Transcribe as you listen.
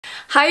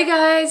Hi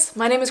guys,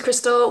 my name is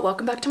Crystal.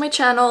 Welcome back to my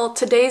channel.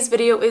 Today's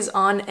video is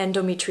on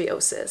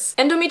endometriosis.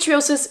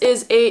 Endometriosis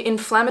is an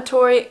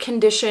inflammatory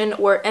condition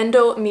where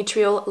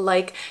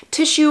endometrial-like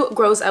tissue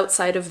grows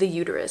outside of the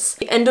uterus.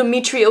 The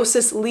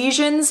endometriosis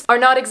lesions are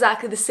not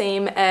exactly the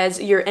same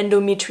as your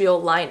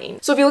endometrial lining.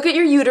 So if you look at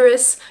your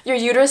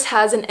uterus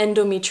has an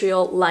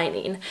endometrial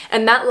lining,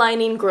 and that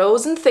lining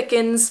grows and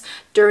thickens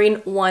during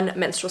one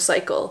menstrual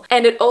cycle.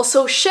 And it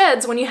also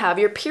sheds when you have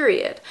your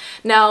period.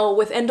 Now,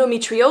 with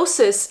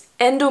endometriosis,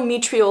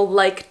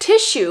 endometrial-like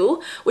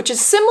tissue, which is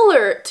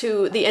similar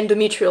to the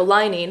endometrial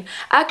lining,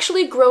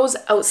 actually grows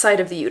outside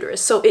of the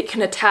uterus. So it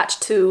can attach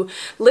to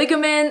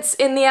ligaments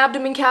in the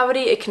abdomen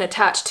cavity, it can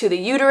attach to the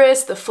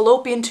uterus, the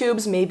fallopian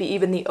tubes, maybe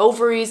even the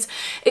ovaries.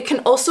 It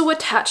can also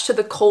attach to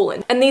the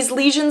colon. And these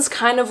lesions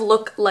kind of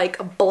look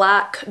like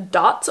black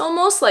dots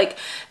almost, like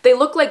they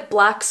look like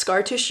black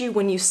scar tissue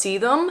when you see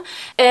them,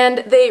 and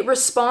they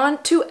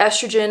respond to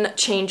estrogen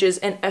changes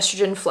and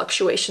estrogen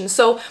fluctuations.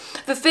 So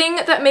the thing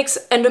that makes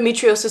endometriosis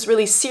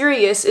really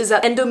serious is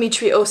that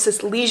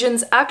endometriosis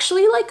lesions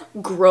actually like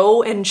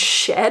grow and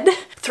shed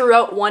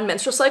throughout one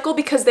menstrual cycle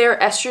because they are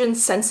estrogen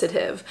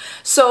sensitive.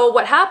 So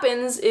what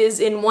happens is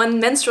in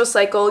one menstrual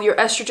cycle, your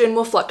estrogen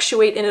will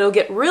fluctuate and it'll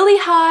get really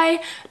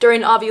high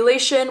during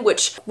ovulation,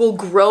 which will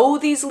grow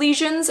these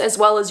lesions as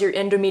well as your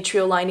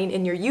endometrial lining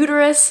in your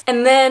uterus.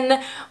 And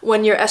then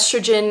when your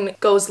estrogen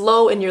goes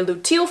low in your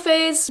luteal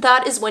phase,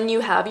 that is when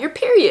you have your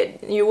period.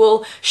 You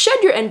will shed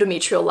your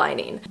endometrial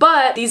lining.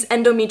 But these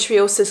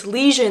endometriosis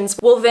lesions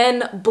will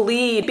then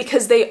bleed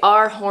because they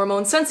are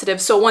hormone sensitive.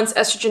 So once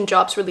estrogen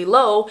drops really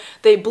low,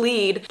 they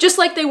bleed just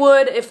like they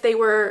would if they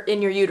were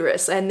in your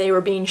uterus and they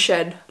were being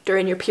shed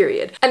during your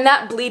period. And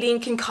that bleeding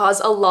can cause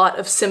a lot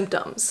of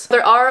symptoms.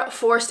 There are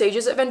 4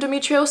 stages of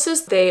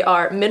endometriosis. They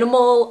are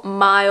minimal,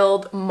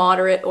 mild,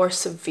 moderate, or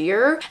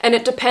severe. And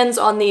it depends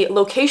on the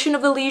location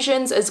of the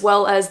lesions as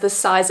well as the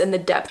size and the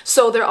depth.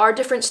 So there are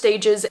different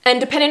stages, and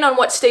depending on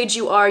what stage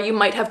you are, you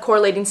might have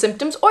correlating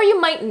symptoms or you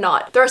might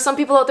not. There are some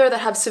people out there that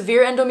have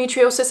severe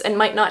endometriosis and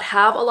might not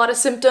have a lot of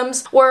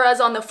symptoms,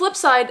 whereas on the flip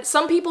side,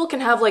 some people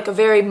can have like a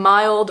very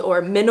mild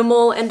or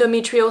minimal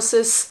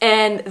endometriosis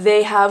and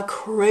they have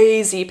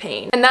crazy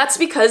pain. And that's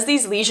because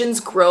these lesions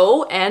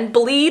grow and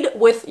bleed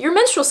with your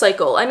menstrual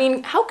cycle. I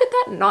mean, how could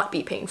that not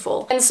be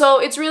painful? And so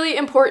it's really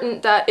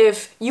important that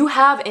if you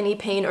have any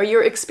pain or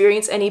you're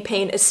experiencing any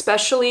pain,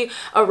 especially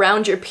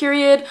around your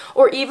period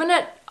or even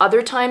at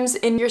other times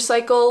in your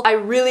cycle, I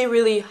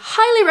really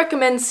highly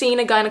recommend seeing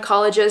a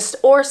gynecologist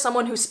or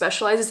someone who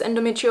specializes in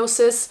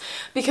endometriosis,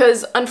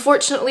 because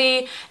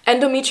unfortunately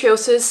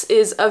endometriosis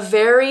is a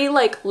very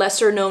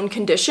lesser known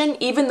condition.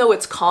 Even though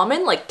it's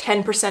common, like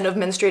 10% of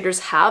menstruators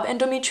have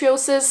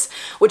endometriosis,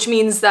 which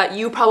means that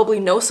you probably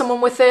know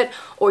someone with it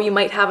or you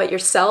might have it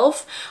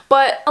yourself,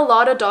 but a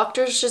lot of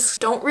doctors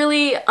just don't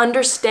really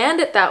understand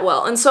it that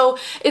well. And so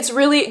it's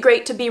really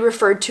great to be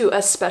referred to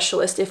a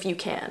specialist if you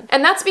can.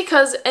 And that's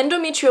because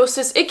endometriosis,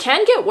 it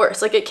can get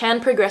worse, like it can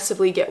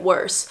progressively get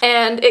worse,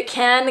 and it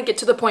can get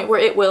to the point where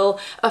it will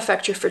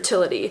affect your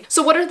fertility.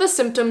 So what are the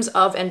symptoms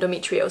of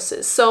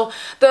endometriosis? So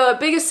the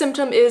biggest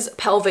symptom is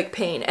pelvic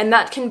pain, and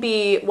that can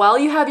be while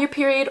you have your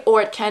period or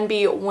it can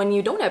be when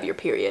you don't have your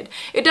period.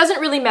 It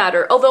doesn't really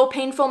matter. Although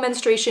painful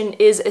menstruation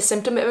is a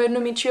symptom of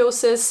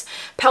endometriosis,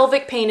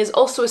 pelvic pain is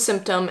also a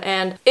symptom,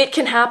 and it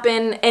can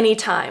happen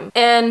anytime.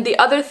 And the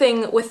other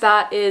thing with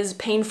that is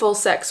painful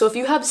sex. So if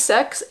you have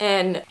sex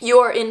and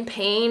you're in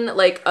pain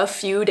like a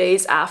few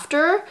days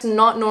after, it's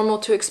not normal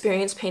to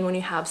experience pain when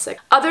you have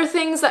sex. Other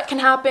things that can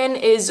happen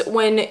is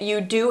when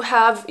you do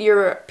have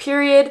your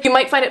period, you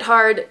might find it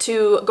hard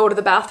to go to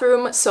the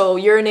bathroom, so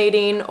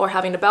urinating or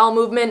having a bowel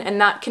movement, and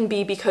that can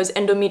be because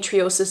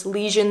endometriosis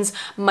lesions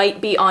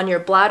might be on your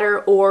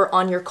bladder or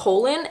on your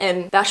colon,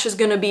 and that's just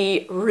gonna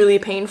be really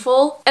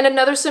painful. And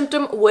another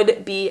symptom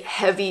would be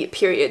heavy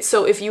periods.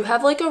 So if you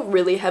have like a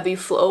really heavy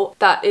flow,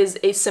 that is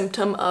a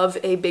symptom of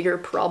a bigger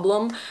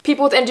problem.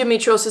 People with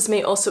endometriosis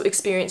may also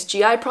experience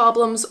GI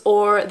problems,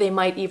 or they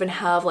might even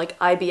have like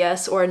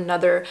IBS or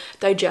another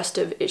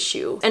digestive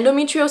issue.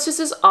 Endometriosis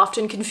is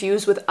often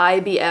confused with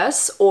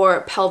IBS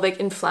or pelvic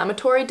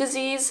inflammatory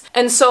disease,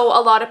 and so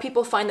a lot of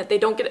people find that they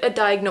don't get a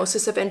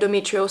diagnosis of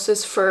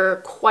endometriosis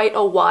for quite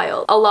a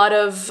while. A lot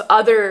of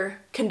other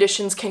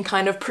conditions can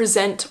kind of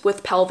present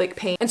with pelvic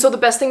pain. And so the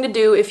best thing to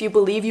do if you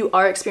believe you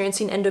are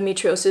experiencing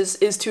endometriosis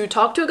is to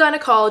talk to a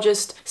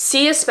gynecologist,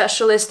 see a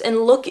specialist,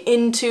 and look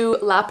into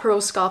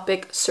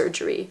laparoscopic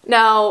surgery.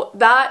 Now,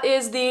 that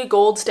is the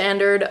gold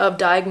standard of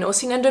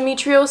diagnosing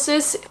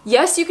endometriosis.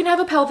 Yes, you can have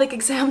a pelvic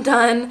exam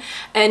done,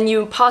 and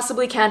you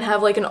possibly can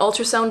have like an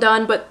ultrasound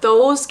done, but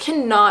those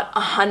cannot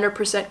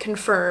 100%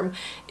 confirm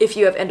if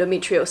you have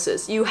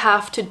endometriosis. You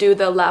have to do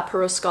the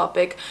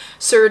laparoscopic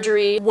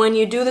surgery. When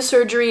you do the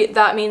surgery,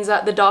 that means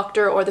that the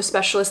doctor or the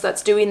specialist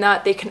that's doing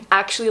that, they can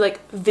actually like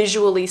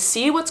visually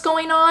see what's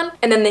going on,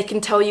 and then they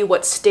can tell you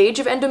what stage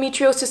of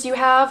endometriosis you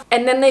have,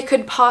 and then they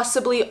could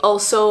possibly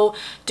also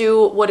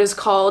do what is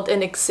called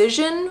an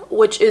excision,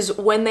 which is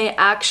when they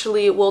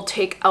actually will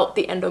take out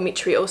the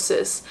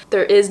endometriosis.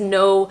 There is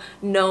no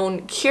known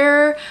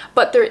cure,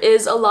 but there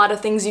is a lot of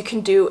things you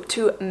can do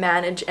to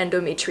manage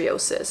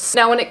endometriosis.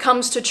 Now, when it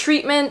comes to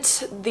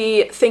treatment,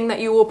 the thing that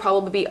you will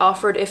probably be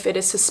offered if it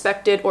is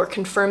suspected or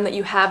confirmed that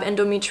you have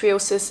endometriosis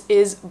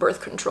is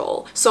birth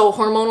control. So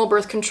hormonal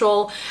birth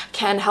control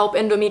can help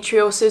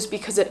endometriosis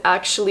because it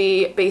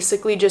actually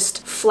basically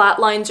just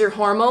flatlines your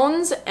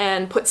hormones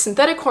and puts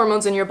synthetic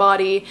hormones in your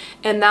body,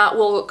 and that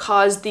will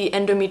cause the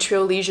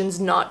endometrial lesions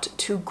not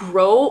to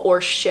grow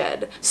or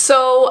shed.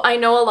 So I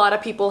know a lot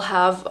of people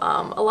have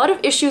a lot of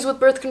issues with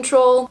birth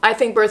control. I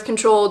think birth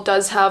control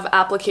does have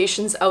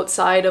applications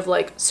outside of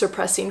like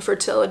suppressing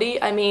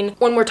fertility. I mean,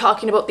 when we're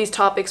talking about these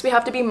topics, we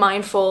have to be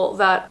mindful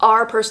that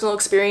our personal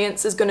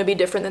experience is going to be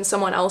different than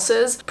someone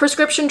else's.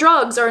 Prescription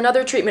drugs are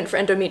another treatment for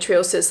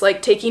endometriosis,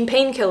 like taking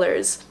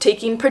painkillers,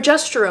 taking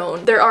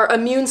progesterone. There are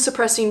immune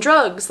suppressing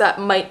drugs that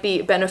might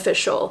be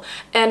beneficial.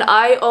 And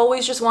I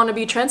always just want to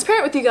be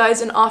transparent with you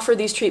guys and offer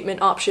these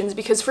treatment options,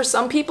 because for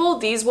some people,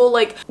 these will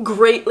like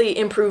greatly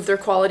improve their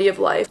quality of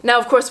life. Now,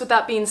 of course, with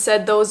that being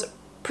said, those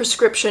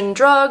prescription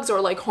drugs or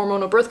like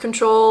hormonal birth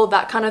control,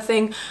 that kind of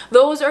thing,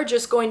 those are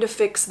just going to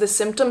fix the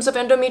symptoms of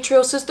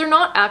endometriosis. They're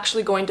not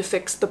actually going to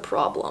fix the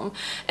problem.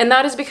 And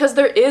that is because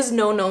there is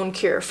no known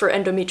cure for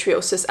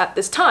endometriosis at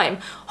this time.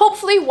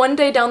 Hopefully one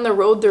day down the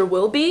road there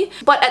will be,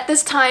 but at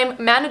this time,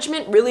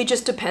 management really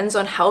just depends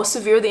on how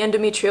severe the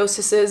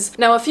endometriosis is.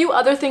 Now, a few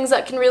other things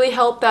that can really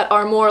help that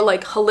are more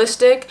like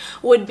holistic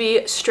would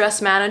be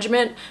stress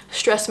management.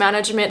 Stress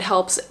management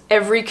helps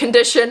every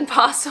condition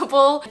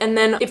possible. And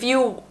then if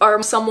you are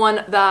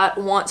someone that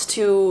wants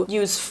to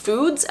use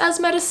foods as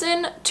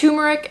medicine,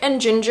 turmeric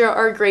and ginger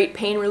are great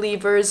pain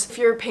relievers. If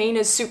your pain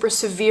is super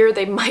severe,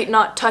 they might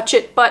not touch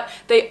it, but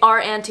they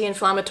are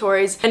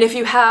anti-inflammatories. And if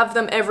you have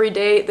them every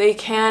day, they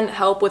can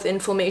help with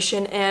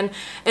inflammation, and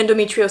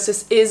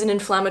endometriosis is an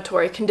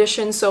inflammatory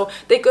condition, so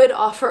they could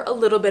offer a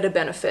little bit of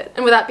benefit.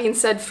 And with that being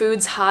said,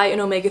 foods high in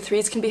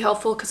omega-3s can be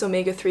helpful because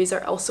omega-3s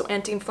are also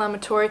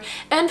anti-inflammatory,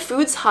 and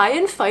foods high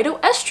in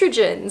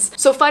phytoestrogens.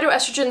 So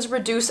phytoestrogens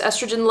reduce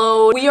estrogen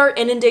load. We are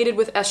inundated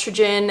with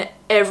estrogen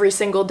every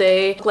single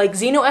day, like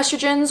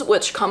xenoestrogens,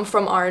 which come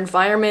from our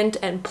environment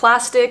and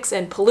plastics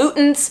and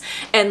pollutants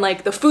and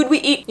like the food we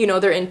eat. You know,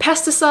 they're in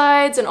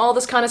pesticides and all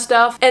this kind of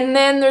stuff. And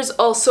then there's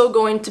also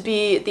going to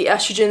be the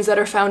estrogens that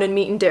are found in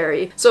meat and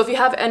dairy. So if you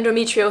have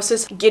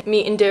endometriosis, get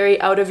meat and dairy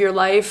out of your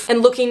life and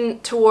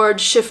looking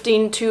towards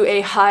shifting to a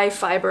high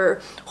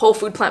fiber, whole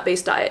food,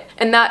 plant-based diet.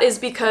 And that is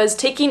because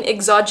taking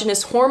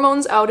exogenous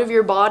hormones out of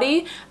your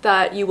body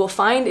that you will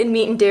find in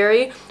meat and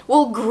dairy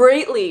will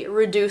greatly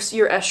reduce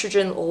your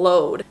estrogen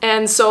load.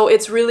 And so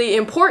it's really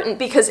important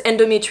because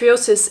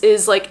endometriosis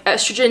is like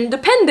estrogen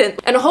dependent.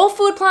 And a whole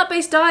food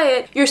plant-based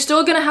diet, you're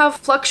still gonna have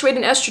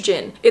fluctuating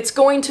estrogen. It's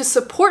going to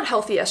support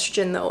healthy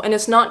estrogen though, and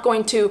it's not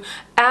going to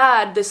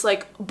add this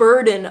like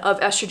burden of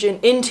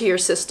estrogen into your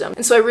system.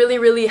 And so I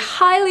really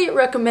highly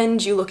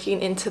recommend you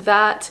looking into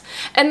that.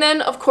 And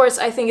then of course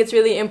I think it's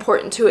really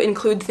important to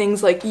include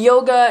things like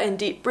yoga and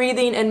deep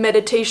breathing and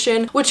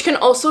meditation, which can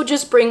also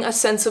just bring a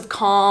sense of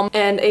calm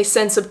and a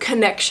sense of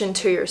connection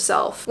to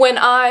yourself. When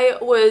I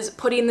was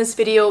putting this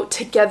video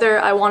together,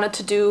 I wanted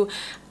to do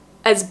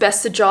as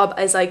best a job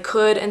as I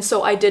could, and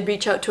so I did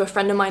reach out to a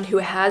friend of mine who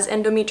has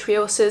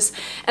endometriosis,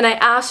 and I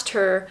asked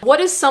her, what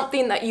is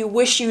something that you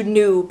wish you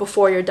knew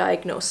before your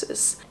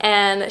diagnosis?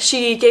 And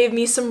she gave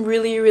me some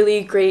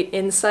really great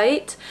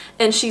insight,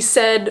 and she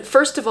said,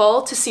 first of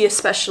all, to see a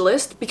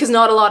specialist, because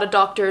not a lot of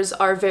doctors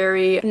are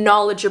very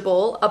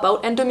knowledgeable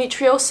about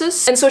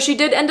endometriosis. And so she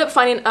did end up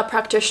finding a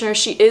practitioner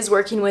she is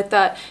working with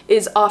that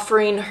is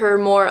offering her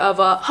more of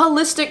a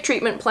holistic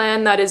treatment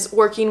plan that is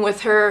working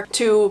with her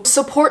to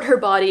support her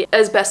body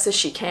as best as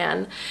she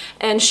can.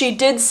 And she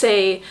did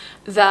say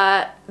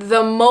that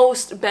the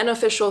most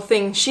beneficial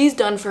thing she's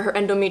done for her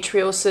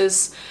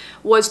endometriosis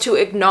was to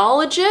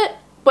acknowledge it,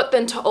 but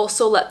then to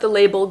also let the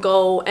label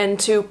go and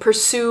to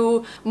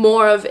pursue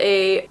more of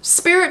a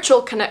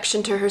spiritual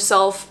connection to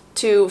herself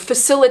to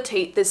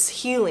facilitate this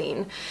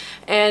healing.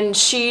 And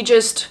she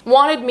just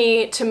wanted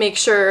me to make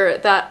sure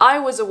that I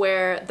was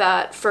aware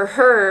that for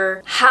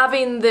her,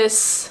 having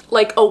this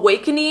like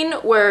awakening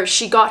where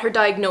she got her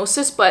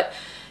diagnosis, but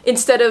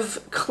instead of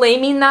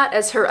claiming that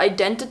as her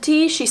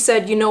identity, she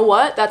said, you know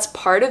what, that's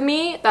part of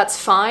me, that's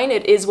fine,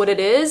 it is what it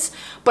is,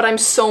 but I'm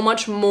so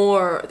much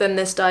more than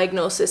this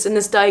diagnosis, and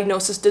this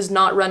diagnosis does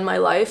not run my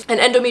life, and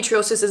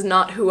endometriosis is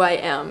not who I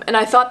am. And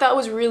I thought that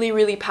was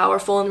really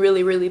powerful and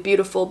really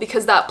beautiful,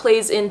 because that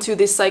plays into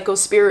the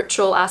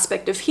psycho-spiritual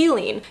aspect of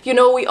healing. You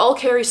know, we all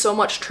carry so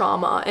much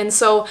trauma, and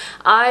so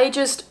I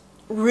just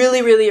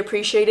really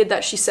appreciated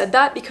that she said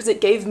that, because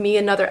it gave me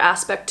another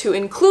aspect to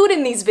include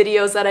in these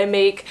videos that I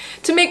make,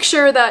 to make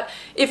sure that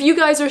if you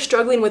guys are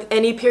struggling with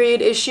any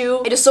period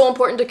issue, it is so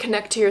important to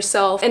connect to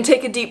yourself and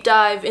take a deep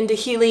dive into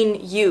healing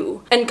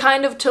you, and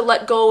kind of to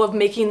let go of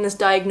making this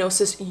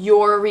diagnosis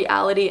your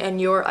reality and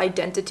your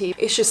identity.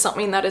 It's just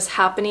something that is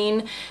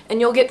happening, and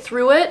you'll get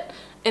through it,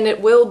 and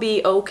it will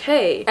be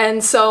okay.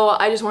 And so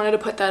I just wanted to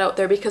put that out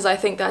there, because I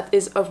think that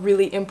is a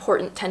really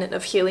important tenet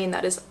of healing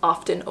that is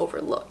often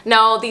overlooked.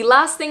 Now, the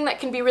last thing that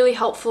can be really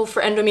helpful for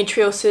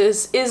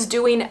endometriosis is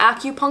doing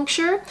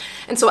acupuncture.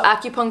 And so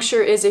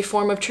acupuncture is a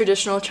form of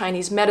traditional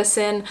Chinese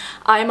medicine.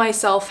 I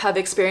myself have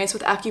experience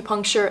with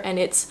acupuncture, and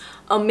it's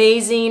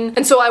amazing.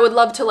 And so I would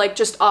love to like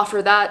just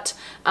offer that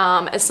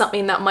as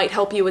something that might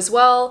help you as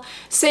well.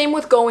 Same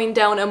with going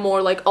down a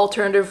more like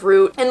alternative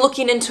route and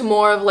looking into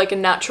more of like a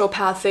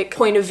naturopathic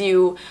point of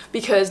view,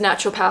 because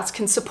naturopaths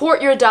can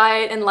support your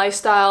diet and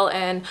lifestyle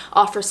and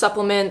offer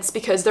supplements,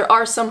 because there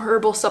are some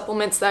herbal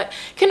supplements that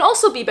can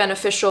also be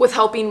beneficial with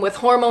helping with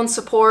hormone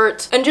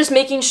support and just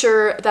making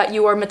sure that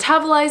you are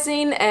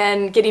metabolizing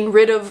and getting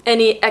rid of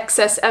any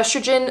excess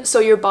estrogen so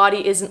your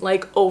body isn't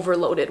like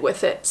overloaded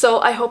with it. So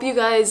I hope you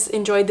guys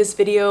enjoyed this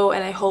video,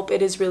 and I hope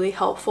it is really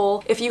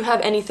helpful. If you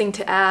have anything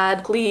to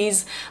add,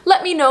 please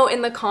let me know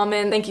in the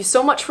comment. Thank you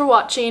so much for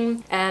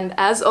watching, and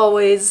as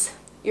always,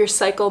 your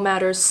cycle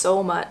matters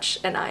so much,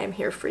 and I am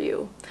here for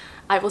you.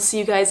 I will see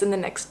you guys in the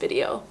next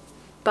video.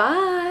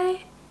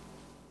 Bye!